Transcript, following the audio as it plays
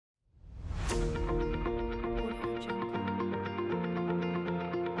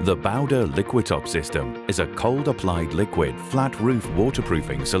The Bauder LiquiTOP System is a cold-applied liquid flat roof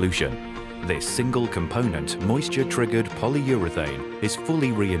waterproofing solution. This single-component moisture-triggered polyurethane is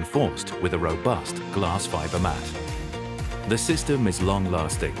fully reinforced with a robust glass fibre mat. The system is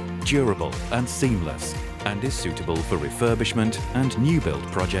long-lasting, durable and seamless, and is suitable for refurbishment and new build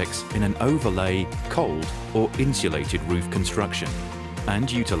projects in an overlay, cold or insulated roof construction,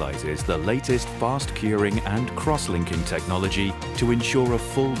 and utilises the latest fast curing and cross-linking technology to ensure a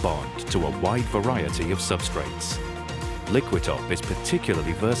full bond to a wide variety of substrates. LiquiTOP is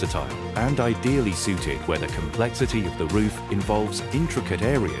particularly versatile and ideally suited where the complexity of the roof involves intricate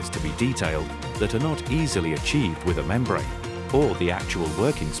areas to be detailed that are not easily achieved with a membrane, or the actual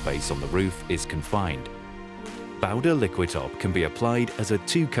working space on the roof is confined. Bauder LiquiTOP can be applied as a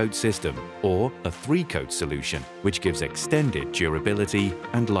 2-coat system or a 3-coat solution, which gives extended durability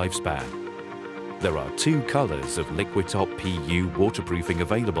and lifespan. There are 2 colours of LiquiTOP PU waterproofing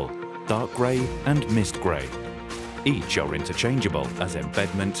available, dark grey and mist grey. Each are interchangeable as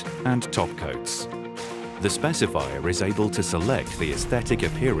embedment and top coats. The specifier is able to select the aesthetic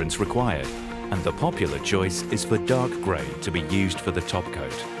appearance required, and the popular choice is for dark grey to be used for the top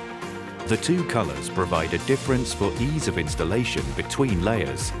coat. The 2 colours provide a difference for ease of installation between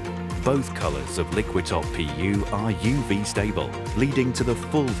layers. Both colours of LiquiTOP PU are UV stable, leading to the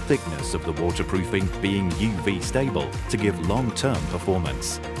full thickness of the waterproofing being UV stable to give long-term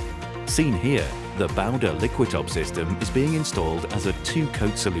performance. Seen here, the Bauder LiquiTOP system is being installed as a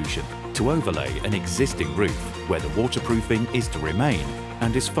 2-coat solution to overlay an existing roof where the waterproofing is to remain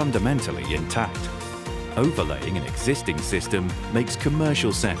and is fundamentally intact. Overlaying an existing system makes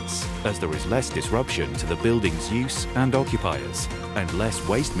commercial sense as there is less disruption to the building's use and occupiers, and less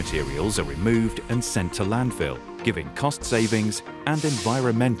waste materials are removed and sent to landfill, giving cost savings and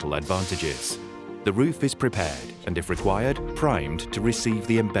environmental advantages. The roof is prepared and, if required, primed to receive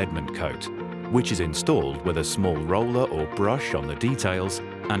the embedment coat, which is installed with a small roller or brush on the details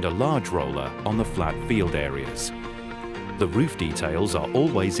and a large roller on the flat field areas. The roof details are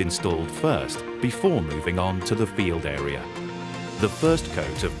always installed first before moving on to the field area. The first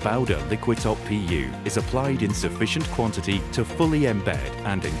coat of Bauder LiquiTOP PU is applied in sufficient quantity to fully embed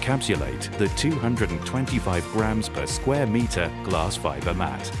and encapsulate the 225 grams per square metre glass fibre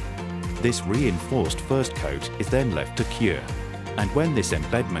mat. This reinforced first coat is then left to cure, and when this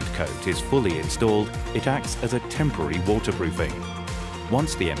embedment coat is fully installed, it acts as a temporary waterproofing.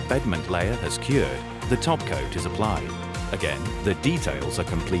 Once the embedment layer has cured, the top coat is applied. Again, the details are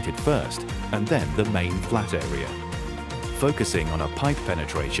completed first, and then the main flat area. Focusing on a pipe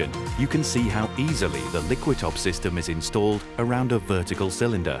penetration, you can see how easily the LiquiTOP system is installed around a vertical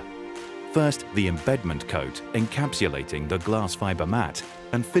cylinder. First, the embedment coat encapsulating the glass fibre mat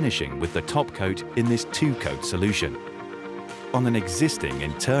and finishing with the top coat in this 2-coat solution. On an existing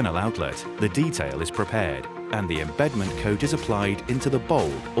internal outlet, the detail is prepared and the embedment coat is applied into the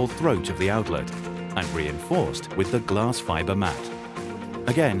bowl or throat of the outlet and reinforced with the glass fibre mat.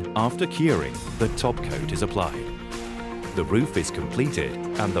 Again, after curing, the top coat is applied. The roof is completed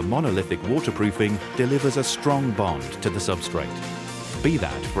and the monolithic waterproofing delivers a strong bond to the substrate, be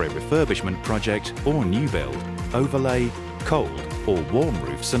that for a refurbishment project or new build, overlay, cold or warm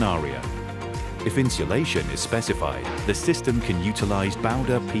roof scenario. If insulation is specified, the system can utilise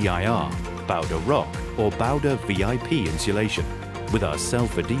Bauder PIR, Bauder Rock or Bauder VIP insulation, with our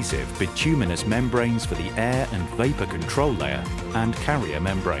self-adhesive bituminous membranes for the air and vapour control layer and carrier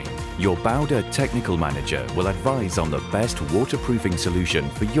membrane. Your Bauder technical manager will advise on the best waterproofing solution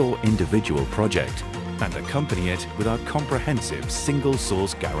for your individual project and accompany it with our comprehensive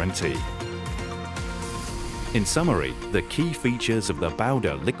single-source guarantee. In summary, the key features of the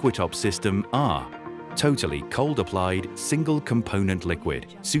Bauder LiquiTOP system are totally cold-applied, single-component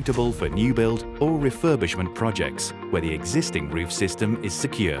liquid, suitable for new build or refurbishment projects where the existing roof system is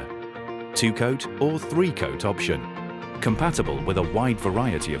secure. 2-coat or 3-coat option. Compatible with a wide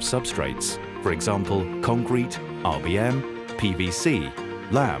variety of substrates, for example, concrete, RBM, PVC,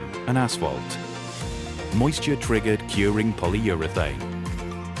 lam and asphalt. Moisture-triggered curing polyurethane.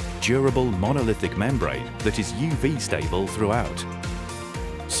 Durable monolithic membrane that is UV stable throughout.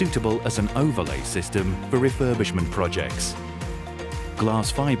 Suitable as an overlay system for refurbishment projects.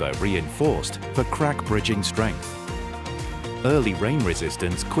 Glass fibre reinforced for crack bridging strength. Early rain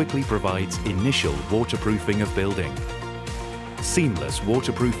resistance quickly provides initial waterproofing of building. Seamless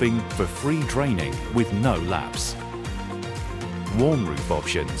waterproofing for free draining with no lapse. Warm roof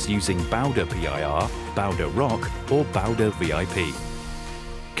options using Bauder PIR, Bauder Rock or Bauder VIP.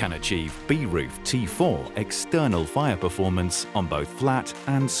 Can achieve B-Roof T4 external fire performance on both flat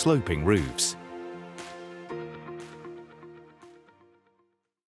and sloping roofs.